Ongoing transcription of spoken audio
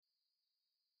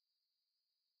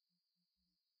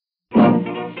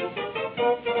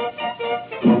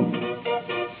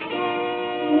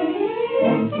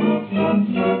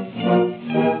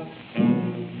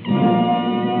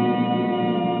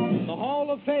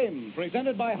Fame,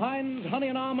 presented by Heinz Honey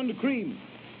and Almond Cream.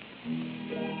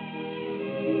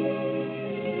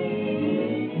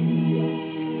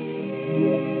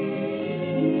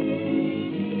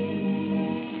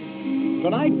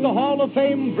 Tonight, the Hall of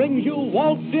Fame brings you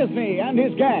Walt Disney and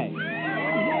his gang.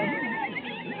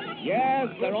 Yes,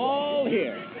 they're all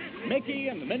here. Mickey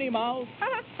and Minnie Mouse.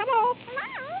 Hello. Hello.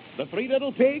 The Three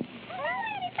Little Pigs. Hello,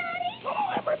 everybody.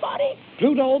 Hello, everybody.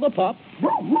 Pluto the Pup.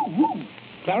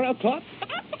 Clara Cluck.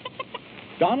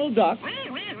 Donald Duck.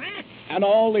 And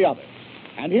all the others.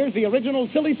 And here's the original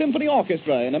Silly Symphony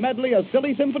Orchestra in a medley of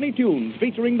silly symphony tunes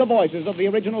featuring the voices of the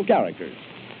original characters.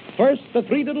 First, the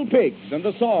Three Little Pigs and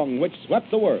the song which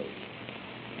swept the world.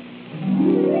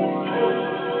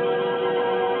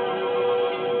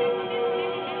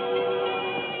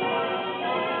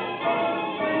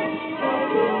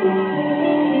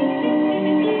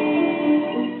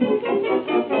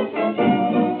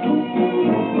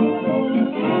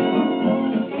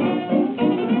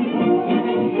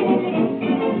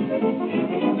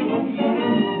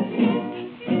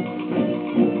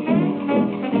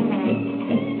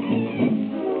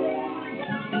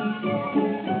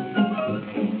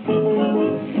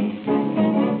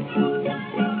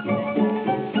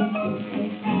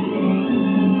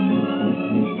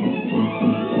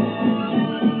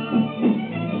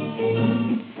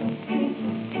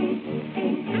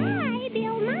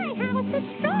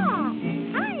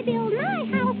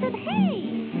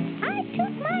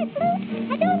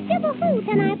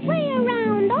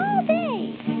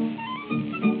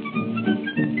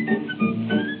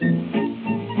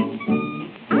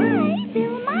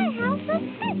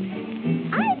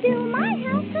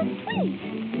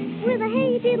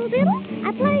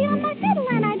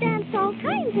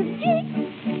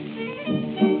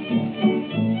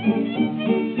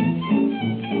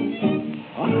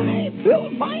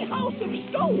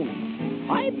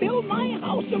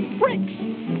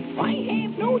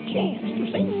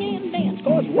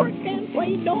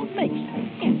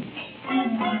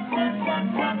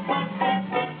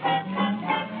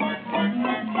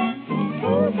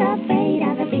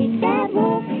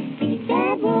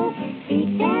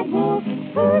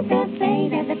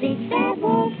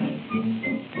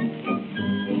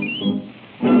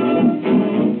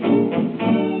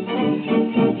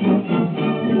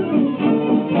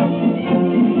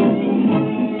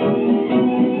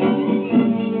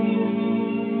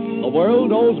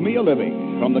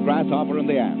 Living from the Grasshopper and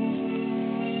the Ants.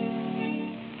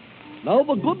 Now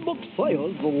the good book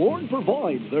says the Lord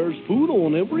provides. There's food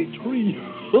on every tree.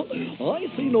 I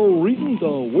see no reason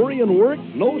to worry and work.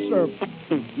 No, sir,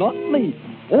 not me.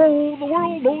 Oh, the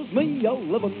world owes me a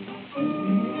living.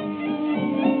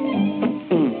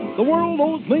 The world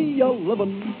owes me a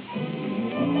living.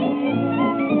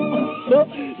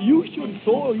 You should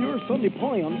soil your Sunday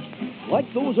pants like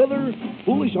those other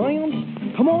foolish ants.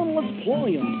 Come on, let's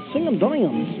play and sing and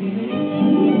dance.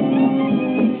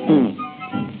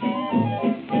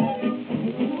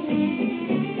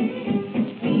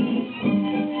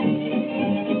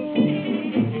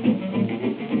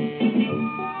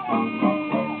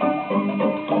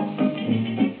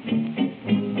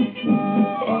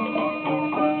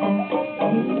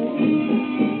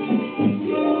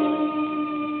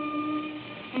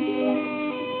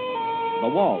 The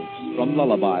Waltz from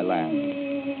Lullaby Land.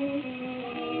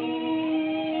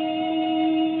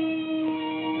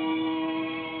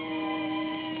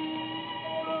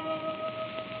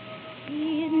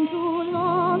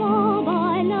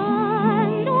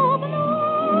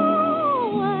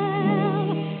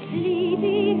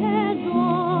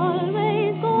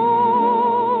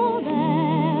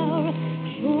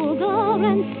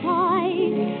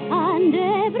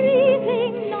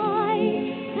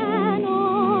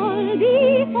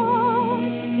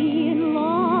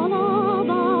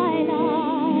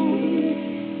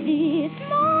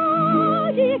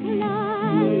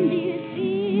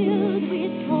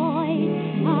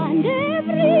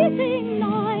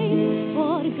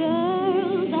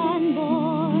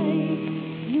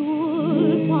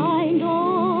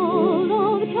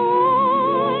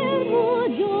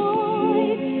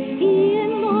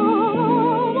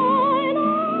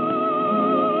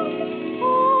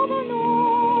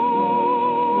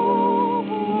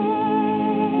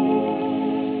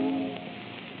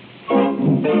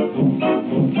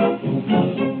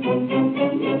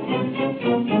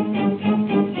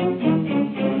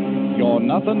 You're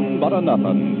nothing but a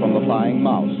nothing from the Flying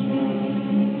Mouse.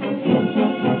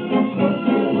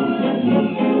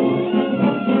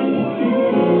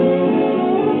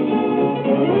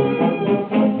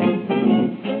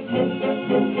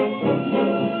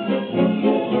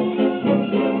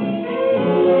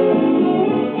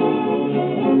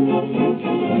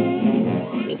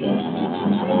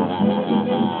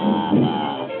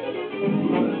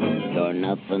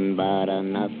 nothing but a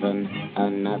nothing, a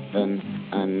nothing,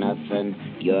 a nothing.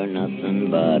 You're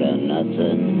nothing but a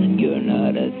nothing. You're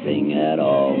not a thing at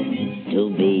all. To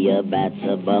be a bat's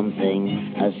a bum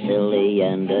thing, a silly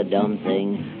and a dumb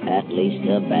thing. At least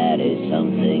a bat is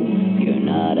something. You're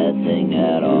not a thing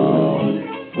at all.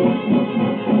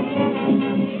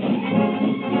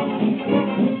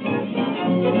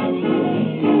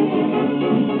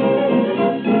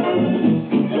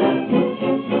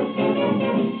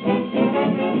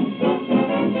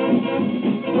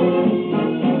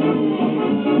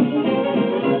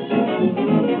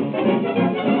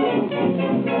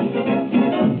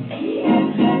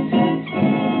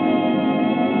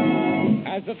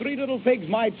 As the three little pigs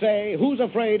might say, who's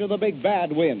afraid of the big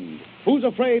bad wind? Who's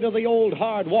afraid of the old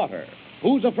hard water?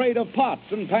 Who's afraid of pots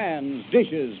and pans,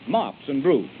 dishes, mops and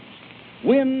brooms?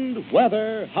 Wind,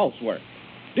 weather, housework.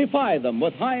 Defy them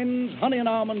with Heinz Honey and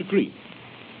Almond Cream.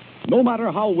 No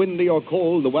matter how windy or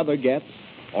cold the weather gets,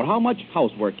 or how much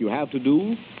housework you have to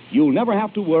do, you'll never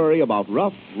have to worry about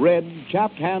rough, red,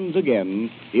 chapped hands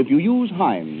again if you use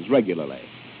Heinz regularly.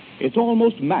 It's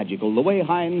almost magical the way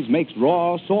Heinz makes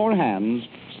raw, sore hands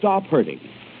stop hurting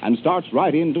and starts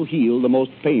right in to heal the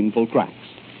most painful cracks.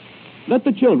 Let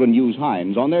the children use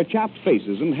Heinz on their chapped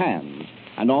faces and hands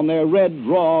and on their red,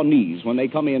 raw knees when they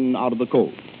come in out of the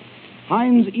cold.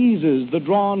 Heinz eases the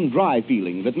drawn, dry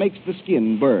feeling that makes the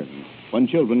skin burn when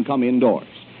children come indoors.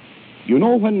 You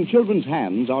know, when children's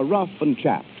hands are rough and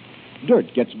chapped,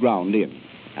 dirt gets ground in,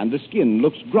 and the skin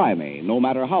looks grimy no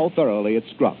matter how thoroughly it's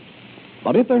scrubbed.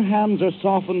 But if their hands are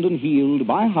softened and healed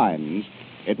by Heinz,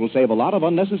 it will save a lot of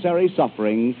unnecessary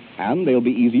suffering, and they'll be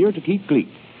easier to keep clean.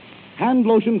 Hand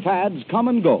lotion fads come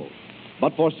and go,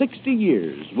 but for 60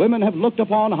 years, women have looked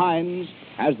upon Heinz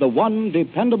as the one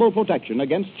dependable protection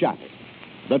against chapping,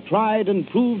 the tried and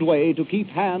proved way to keep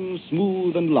hands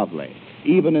smooth and lovely,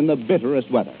 even in the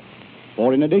bitterest weather.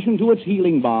 For in addition to its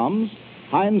healing balms,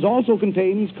 Heinz also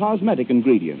contains cosmetic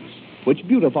ingredients, which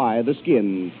beautify the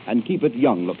skin and keep it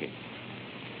young-looking.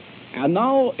 And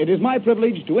now it is my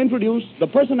privilege to introduce the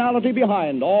personality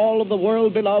behind all of the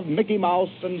world-beloved Mickey Mouse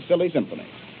and Silly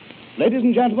Symphonies. Ladies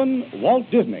and gentlemen, Walt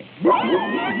Disney. That's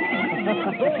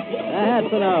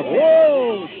enough.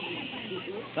 Whoa!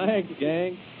 Thanks,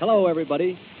 gang. Hello,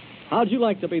 everybody. How'd you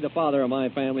like to be the father of my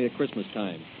family at Christmas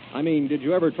time? I mean, did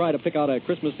you ever try to pick out a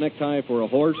Christmas necktie for a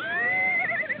horse?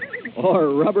 Or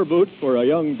rubber boots for a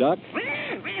young duck?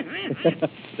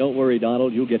 Don't worry,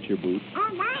 Donald. You'll get your boots.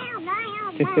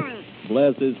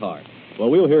 Bless his heart. Well,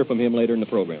 we'll hear from him later in the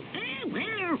program.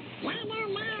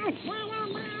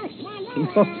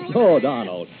 No,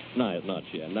 Donald. Nice, not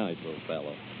yet. Nice little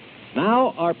fellow.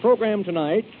 Now, our program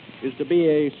tonight is to be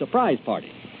a surprise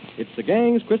party. It's the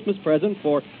gang's Christmas present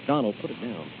for... Donald, put it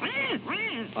down.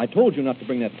 I told you not to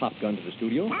bring that pop gun to the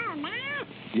studio.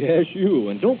 Yes, you.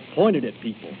 And don't point it at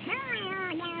people.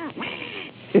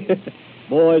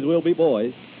 Boys will be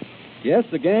boys. Yes,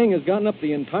 the gang has gotten up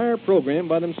the entire program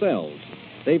by themselves.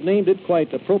 They've named it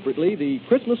quite appropriately the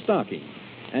Christmas Stocking.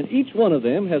 And each one of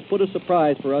them has put a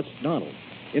surprise for us, Donald,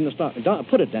 in the stocking.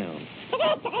 Put it down.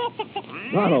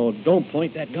 Donald, don't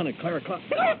point that gun at Clara Clark.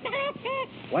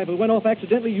 Why, if it went off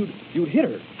accidentally, you'd hit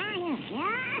her.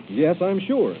 Yes, I'm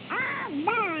sure.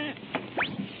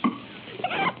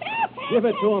 Give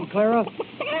it to him, Clara.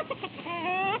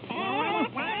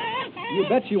 You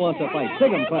bet she wants to fight.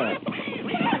 Take him, Clara.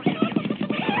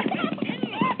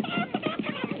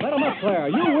 Let him up, Clara.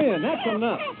 You win. That's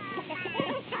enough.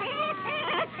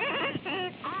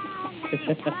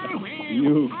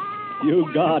 You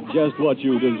got just what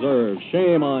you deserve.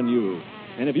 Shame on you.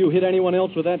 And if you hit anyone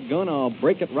else with that gun, I'll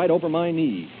break it right over my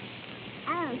knee.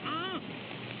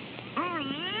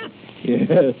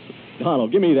 Yes.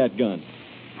 Donald, give me that gun.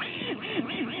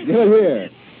 Give it here.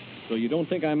 So you don't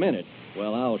think I meant it?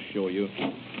 Well, I'll show you.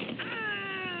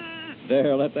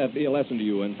 There, let that be a lesson to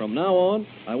you. And from now on,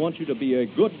 I want you to be a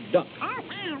good duck.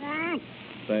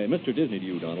 Say, Mr. Disney to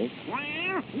you, Donald.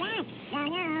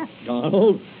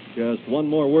 Donald, just one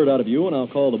more word out of you, and I'll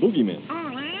call the boogeymen.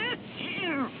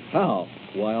 How?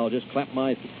 Why, I'll just clap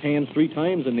my hands 3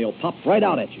 times, and they'll pop right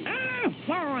out at you.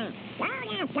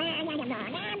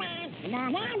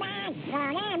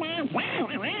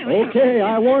 Okay,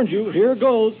 I warned you. Here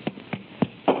goes.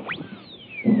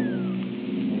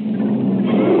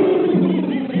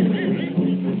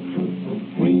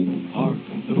 We are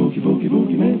the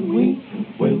boogie men. We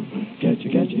will get you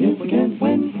if we can.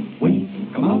 When we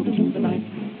come out into the night,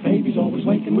 baby's always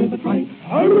waking with a fright.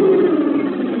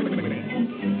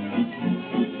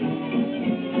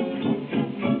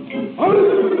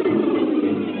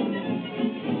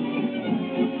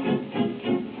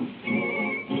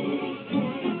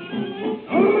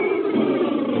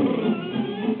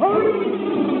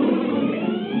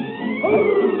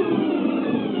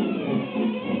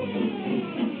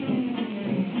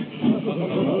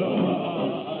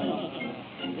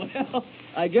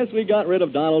 I guess we got rid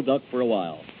of Donald Duck for a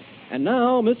while. And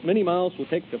now Miss Minnie Mouse will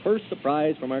take the first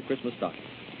surprise from our Christmas stocking.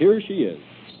 Here she is.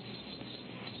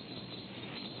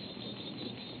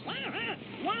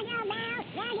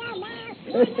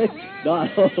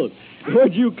 Donald,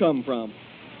 where'd you come from?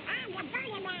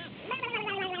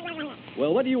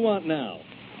 Well, what do you want now?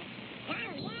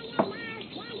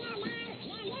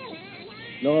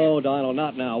 No, Donald,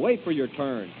 not now. Wait for your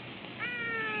turn.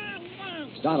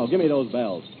 Donald, give me those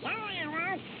bells.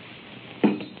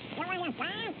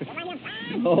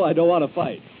 Oh, I don't want to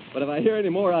fight. But if I hear any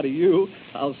more out of you,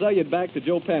 I'll sell you back to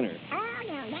Joe Penner.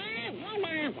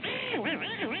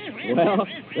 Well,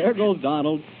 there goes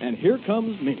Donald, and here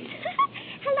comes Minnie.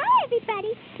 Hello,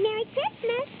 everybody. Merry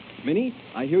Christmas. Minnie,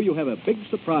 I hear you have a big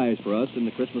surprise for us in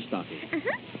the Christmas stocking.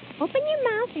 Uh-huh. Open your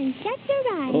mouth and shut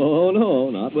your eyes. Oh,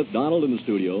 no, not with Donald in the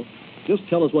studio. Just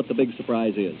tell us what the big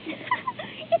surprise is.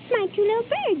 It's my two little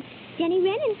birds, Jenny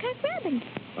Wren and Cock Robin.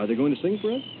 Are they going to sing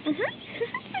for us? Uh-huh.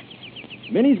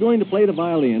 Minnie's going to play the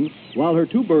violin while her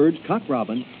two birds, Cock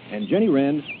Robin and Jenny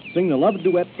Wren, sing the love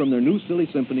duet from their new silly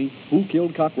symphony, Who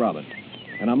Killed Cock Robin?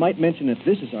 And I might mention that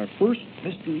this is our first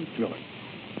mystery thriller.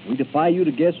 We defy you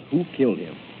to guess who killed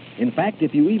him. In fact,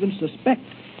 if you even suspect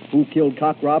who killed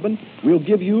Cock Robin, we'll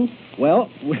give you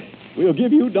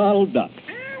Donald Duck.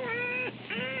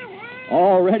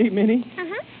 All ready, Minnie?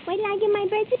 Uh-huh. Wait till I give my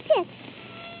birds a pick.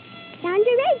 Down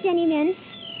to right, Jenny Wren.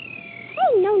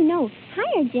 Oh, no.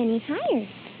 Higher, Jenny, higher.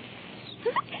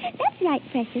 That's right,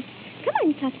 precious. Come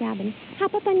on, Cock Robin.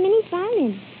 Hop up on Minnie's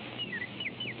violin.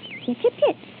 Get your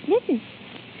pitch. Listen.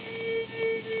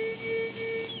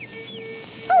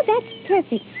 Oh, that's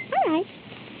perfect. All right.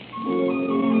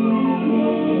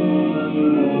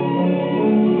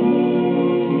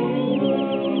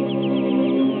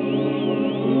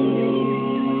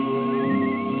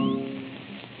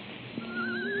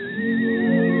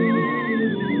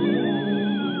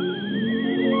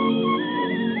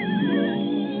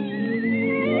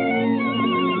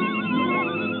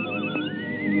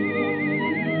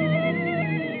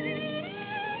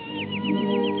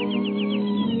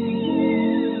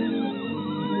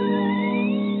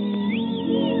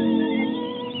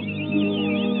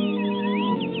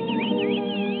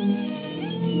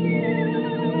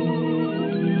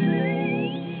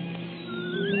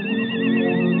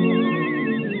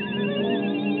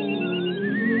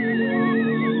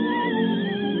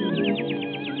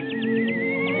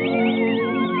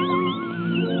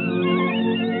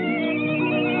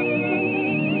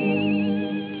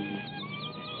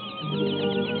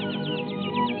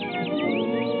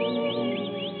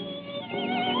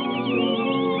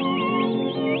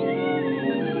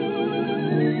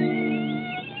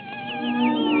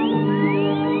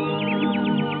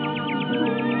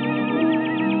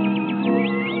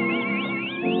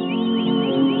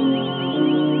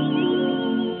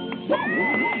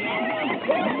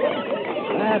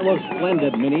 That was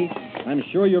splendid, Minnie. I'm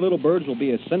sure your little birds will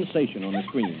be a sensation on the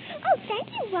screen. Oh, thank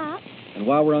you, Walt. And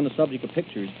while we're on the subject of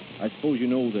pictures, I suppose you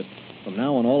know that from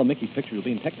now on all of Mickey's pictures will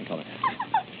be in Technicolor.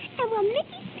 And will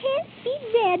Mickey's pants be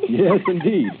red? Yes,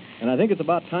 indeed. And I think it's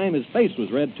about time his face was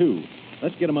red, too.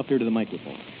 Let's get him up here to the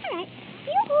microphone. All right.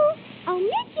 Yoo-hoo. Oh,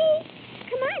 Mickey.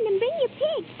 Come on and bring your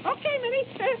pig. Okay, Minnie.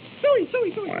 Suey.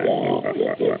 Hello.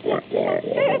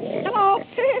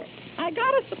 I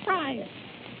got a surprise.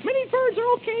 Minnie's birds are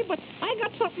okay, but I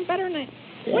got something better than that.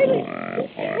 Wait till you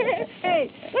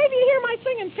hear my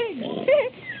singing pigs.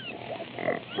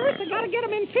 First, I gotta get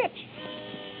them in pitch.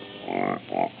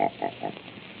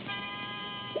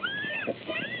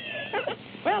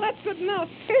 Well, that's good enough.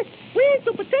 We ain't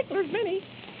so particulars, Minnie.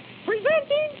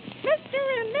 Presenting Mr.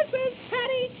 and Mrs.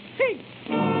 Patty Pig.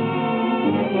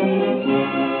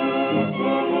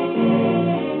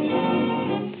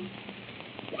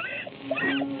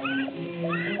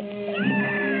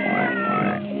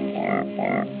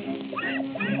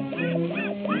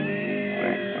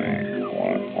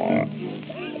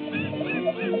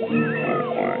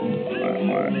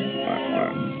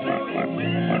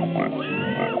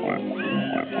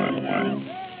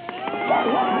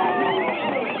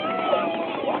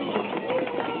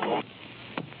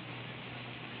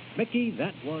 Mickey,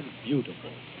 that was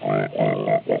beautiful.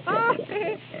 Oh,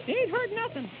 you ain't heard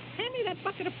nothing. Hand me that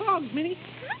bucket of frogs, Minnie.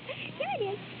 Here it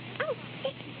is. Oh,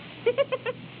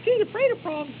 She's afraid of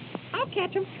frogs. I'll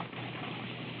catch 'em.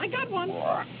 I got one.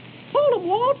 Hold 'em,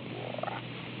 Walt.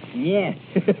 Yeah.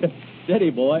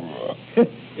 Steady, boy.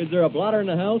 Is there a blotter in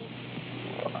the house?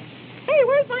 Hey,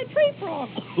 where's my tree frog?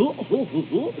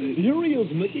 Here he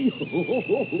is, Mickey.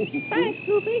 Thanks,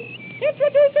 Goofy.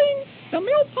 Introducing the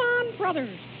Millpond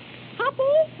Brothers.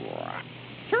 Hopple,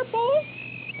 Turple,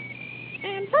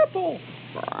 and Purple.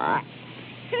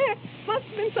 Must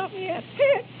have been something yet.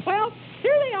 Well,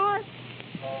 here they are.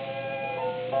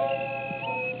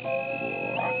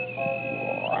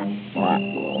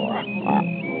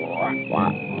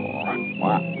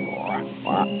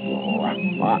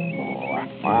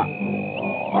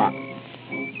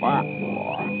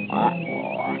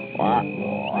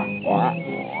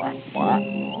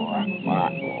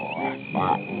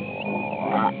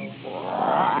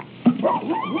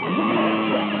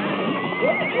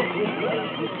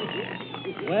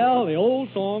 Well, the old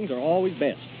songs are always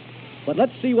best. But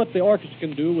let's see what the orchestra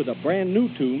can do with a brand new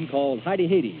tune called Heidi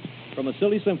Hades from a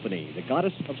silly symphony, The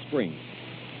Goddess of Spring.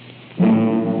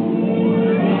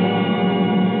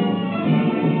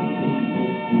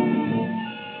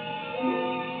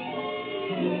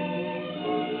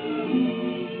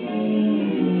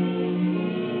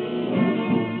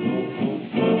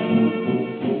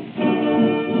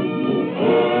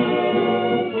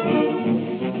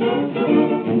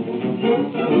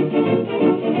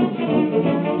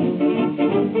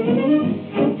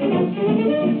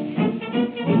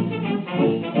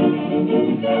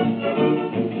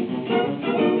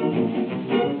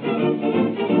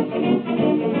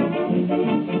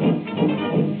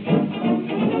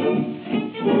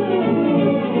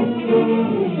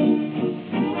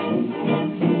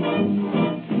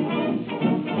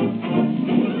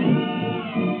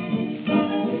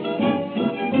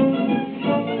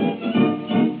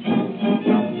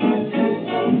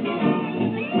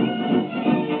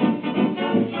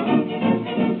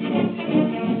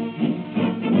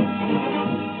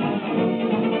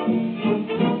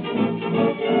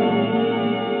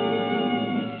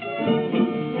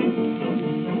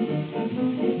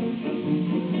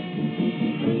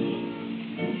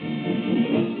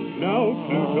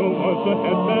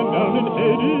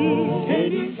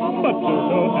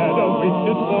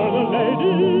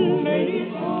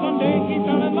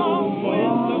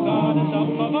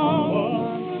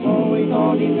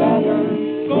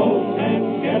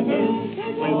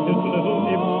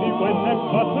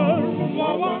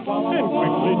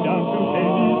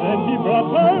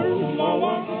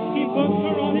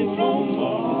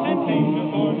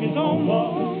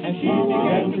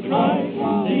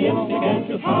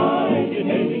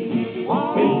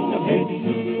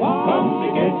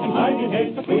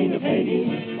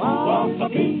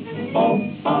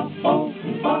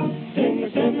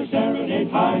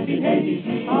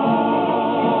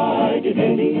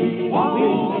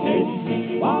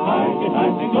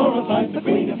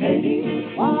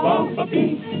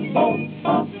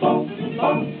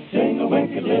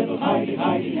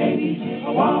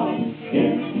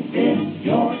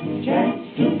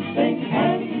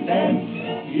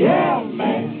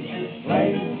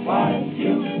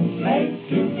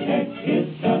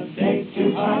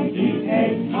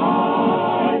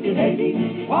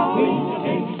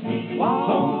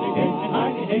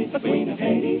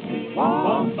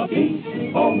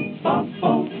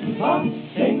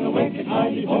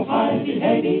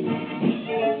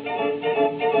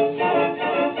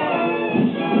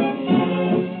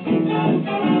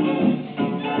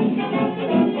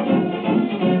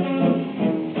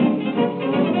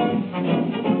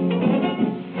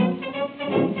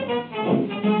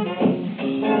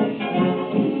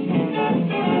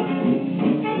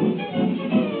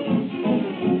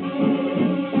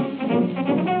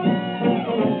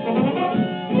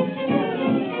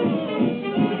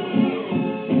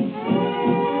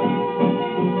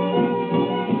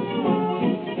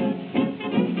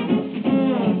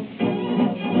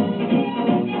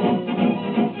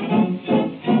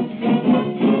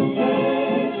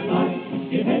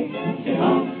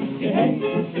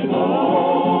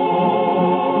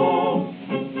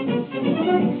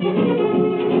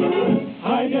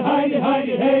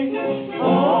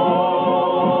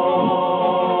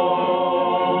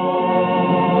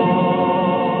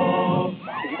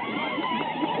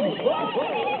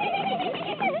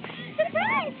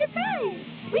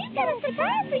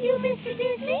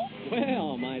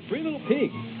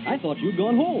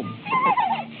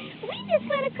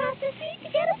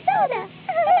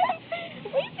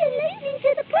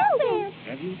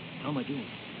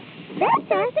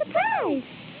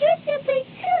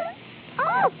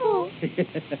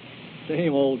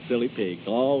 Same old silly pigs,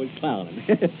 always clowning.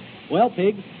 Well,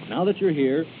 pigs, now that you're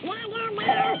here... Oh,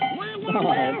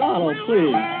 Donald,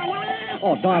 please.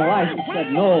 Oh, Donald, I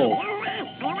said no.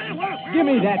 Give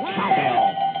me that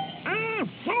cowbell.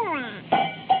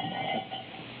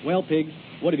 Well, pigs,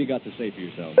 what have you got to say for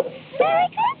yourselves? Merry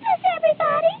Christmas,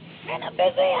 everybody. And a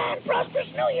busy and prosperous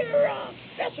New Year,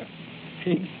 yes, sir.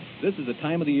 Pigs, this is the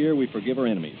time of the year we forgive our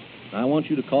enemies. I want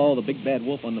you to call the big bad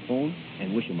wolf on the phone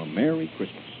and wish him a Merry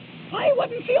Christmas. I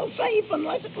wouldn't feel safe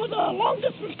unless it was a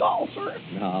long-distance call, sir.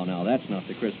 No, that's not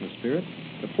the Christmas spirit.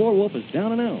 The poor wolf is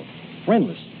down and out,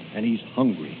 friendless, and he's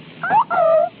hungry.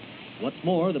 Uh-oh. What's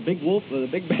more, the big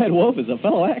bad wolf is a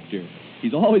fellow actor.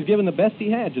 He's always given the best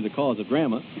he had to the cause of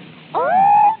Grandma. Oh,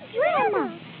 Grandma,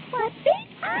 what big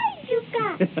eyes you've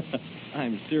got.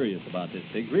 I'm serious about this,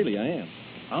 Pig. Really, I am.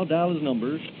 I'll dial his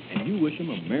numbers, and you wish him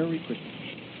a Merry Christmas.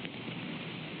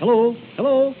 Hello?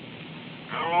 Hello?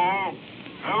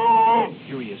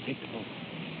 Here he is. Take the phone.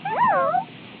 Hello,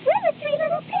 we're the three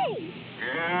little pigs.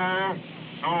 Yeah?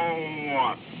 So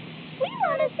what? We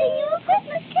want to sing you a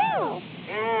Christmas carol.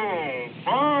 Oh,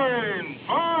 fine.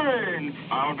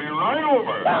 I'll be right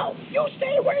over. No, you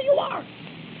stay where you are.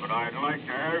 But I'd like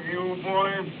to have you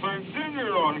boys for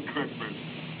dinner on Christmas.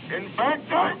 In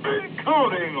fact, I've been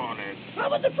counting on it. I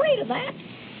was afraid of that.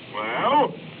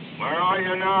 Well, where are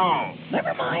you now?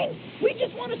 Never mind. We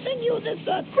just want to sing you this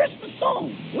Christmas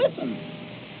song. Listen.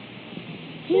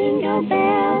 Jingle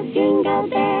bells,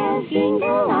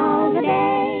 jingle all the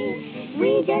way.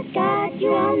 We just got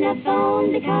you on the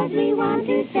phone because we want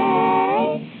to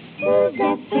say, who's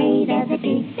afraid of the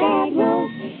big bad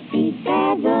wolf? Big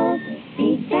bad wolf,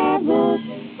 big bad wolf.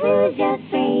 Who's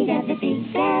afraid of the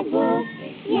big bad wolf?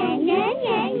 Yang, yang,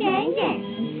 yang, yang, yang,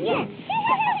 yang.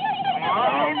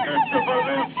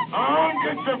 I'll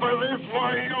get you for this,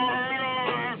 why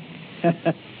you're...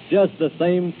 Just the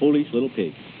same foolish little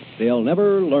pig. They'll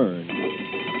never learn.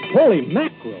 Holy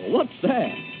mackerel, what's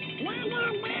that?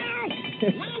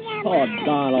 Oh,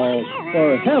 Donald,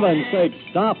 for heaven's sake,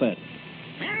 stop it.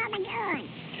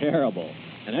 Terrible.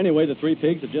 And anyway, the three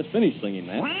pigs have just finished singing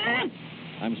that.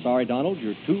 I'm sorry, Donald,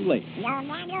 you're too late.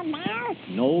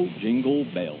 No jingle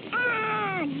bells.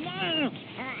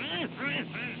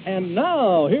 And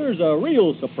now, here's a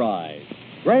real surprise.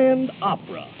 Grand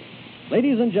Opera.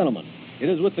 Ladies and gentlemen, it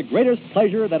is with the greatest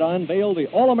pleasure that I unveil the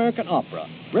All-American Opera,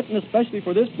 written especially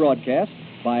for this broadcast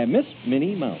by Miss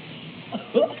Minnie Mouse.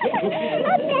 Oh, thank you,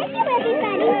 everybody.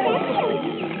 Thank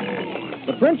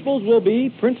you. The principals will be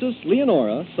Princess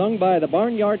Leonora, sung by the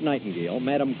Barnyard Nightingale,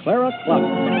 Madame Clara Clock.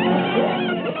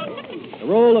 The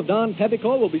role of Don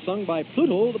Pebico will be sung by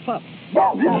Pluto the Pup.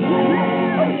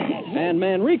 And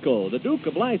Manrico, the Duke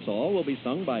of Lysol, will be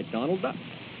sung by Donald Duck.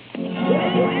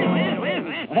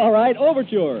 All right,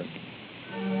 overture.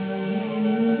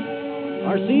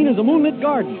 Our scene is a moonlit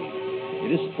garden.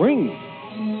 It is spring.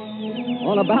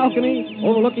 On a balcony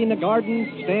overlooking the garden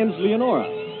stands Leonora.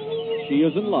 She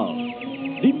is in love,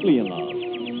 deeply in love.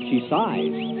 She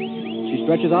sighs. She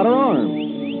stretches out her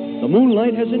arms. The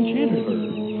moonlight has enchanted her.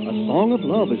 A song of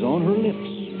love is on her lips.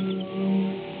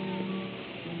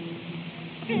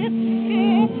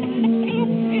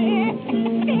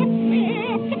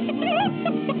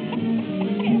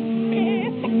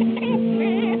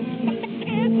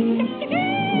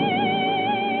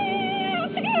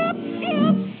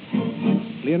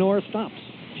 Leonora stops.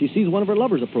 She sees one of her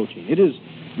lovers approaching. It is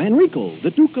Manrico,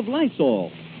 the Duke of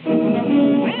Lysol.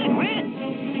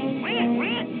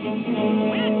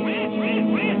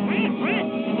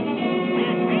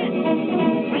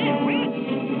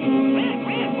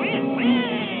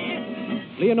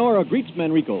 Leonora greets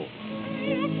Manrico.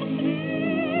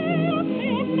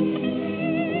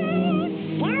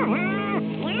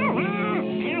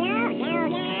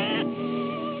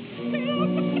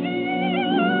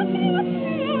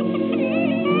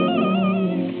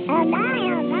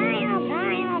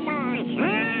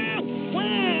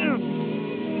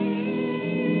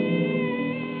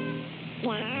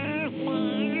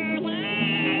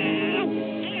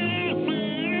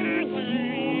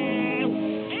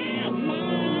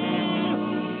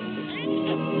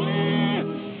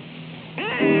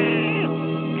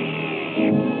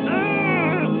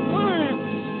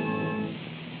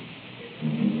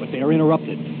 But they are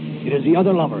interrupted. It is the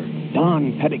other lover,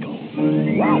 Don Pebico.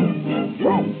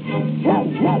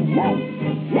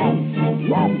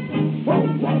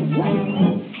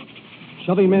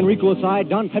 Shoving Manrico aside,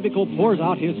 Don Pebico pours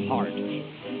out his heart.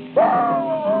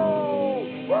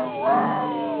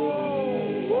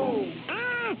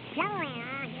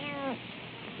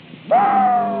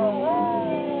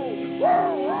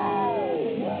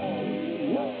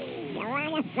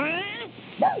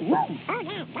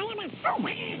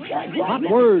 Hot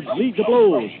words lead to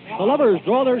blows. The lovers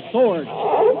draw their swords.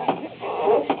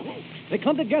 They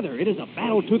come together. It is a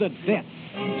battle to the death.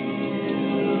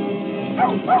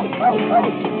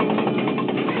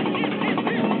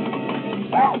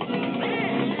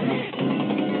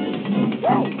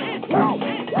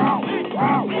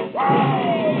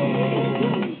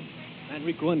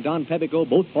 Manrico and Don Pebico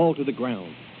both fall to the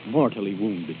ground. mortally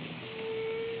wounded.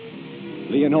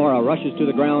 Leonora rushes to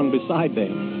the ground beside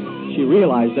them. She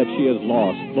realizes that she has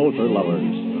lost both her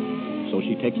lovers. So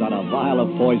she takes out a vial of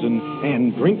poison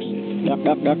and drinks it.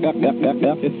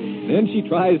 Then she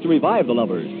tries to revive the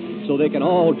lovers so they can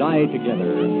all die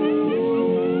together.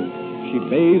 She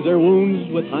bathes their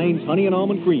wounds with Heinz honey and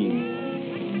almond cream.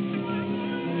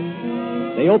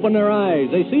 They open their eyes.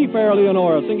 They see fair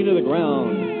Leonora sinking to the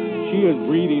ground. She is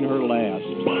breathing her last.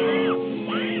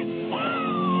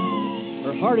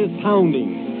 Her heart is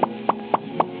pounding.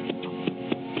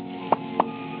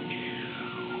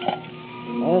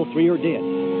 All three are dead,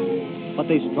 but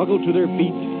they struggle to their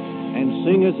feet and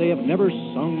sing as they have never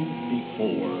sung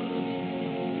before.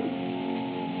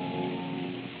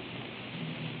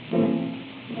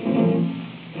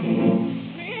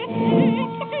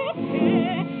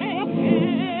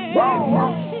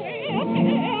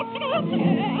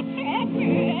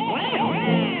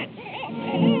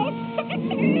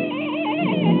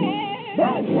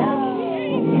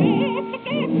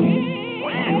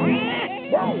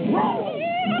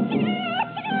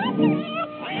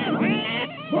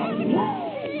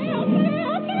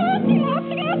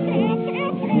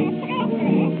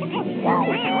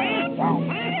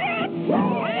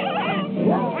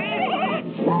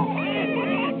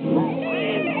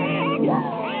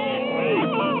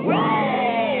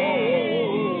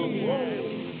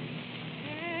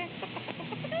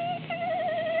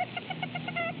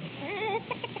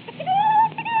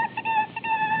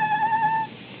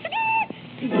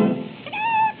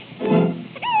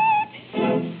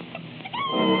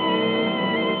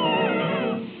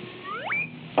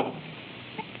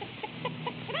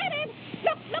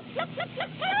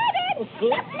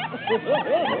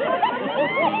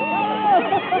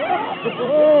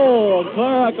 Oh,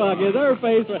 Clara Cock is her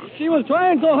face. She was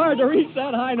trying so hard to reach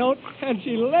that high note, and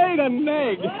she laid an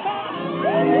egg.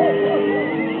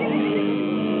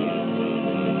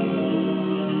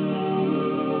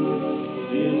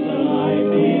 It's the night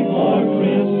before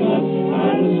Christmas,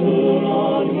 and soon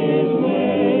on his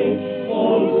way,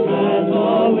 old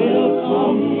Santa will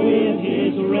come with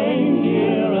his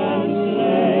reindeer and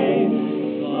sleigh.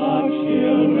 The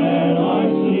children are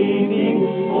sleeping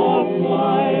all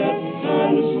quiet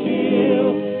and still,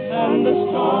 and the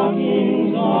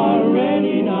stockings are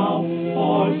ready now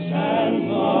for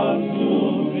Santa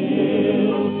to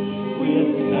fill.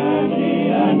 With candy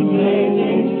and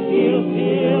playthings he'll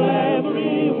fill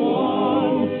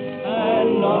everyone,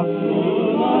 and up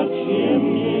through the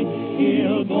chimney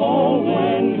he'll go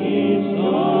when he's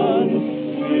done.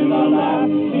 With a laugh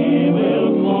he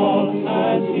will call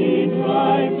as he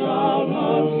drives out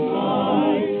of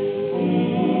sight.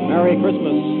 Merry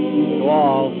Christmas to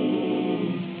all,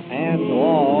 and to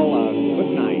all a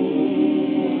good night.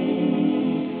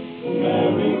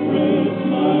 Merry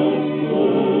Christmas to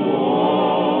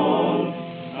all,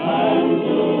 and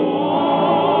to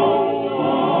all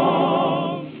a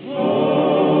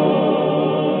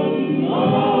good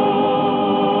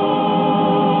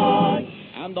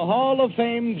night. And the Hall of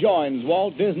Fame joins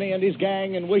Walt Disney and his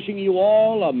gang in wishing you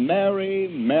all a Merry,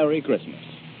 Merry Christmas.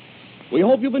 We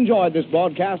hope you've enjoyed this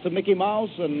broadcast of Mickey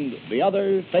Mouse and the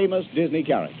other famous Disney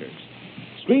characters.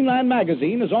 Screenland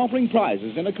Magazine is offering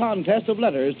prizes in a contest of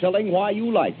letters telling why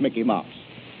you like Mickey Mouse.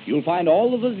 You'll find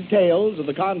all of the details of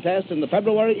the contest in the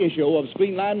February issue of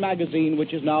Screenland Magazine,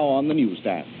 which is now on the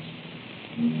newsstands.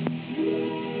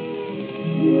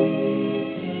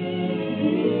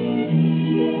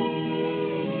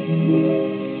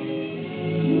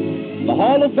 The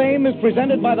Hall of Fame is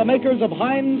presented by the makers of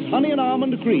Heinz Honey and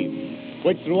Almond Cream,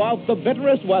 which throughout the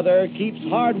bitterest weather keeps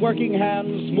hard-working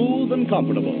hands smooth and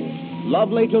comfortable,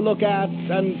 lovely to look at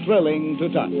and thrilling to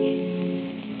touch.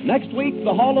 Next week,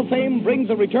 the Hall of Fame brings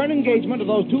a return engagement of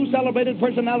those two celebrated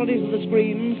personalities of the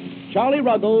screen, Charlie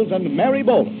Ruggles and Mary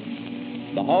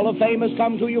Boland. The Hall of Fame has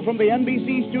come to you from the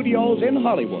NBC studios in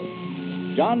Hollywood.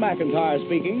 John McIntyre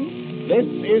speaking. This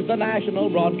is the National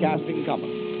Broadcasting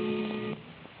Company.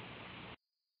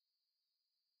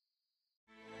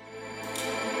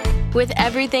 With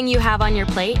everything you have on your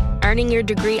plate, earning your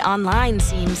degree online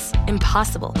seems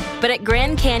impossible. But at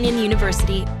Grand Canyon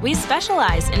University, we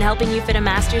specialize in helping you fit a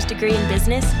master's degree in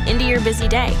business into your busy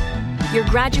day. Your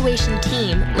graduation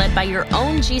team, led by your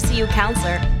own GCU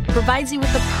counselor, provides you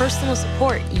with the personal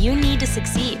support you need to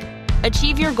succeed.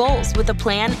 Achieve your goals with a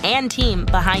plan and team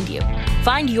behind you.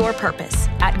 Find your purpose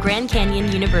at Grand Canyon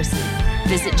University.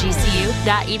 Visit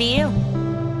gcu.edu.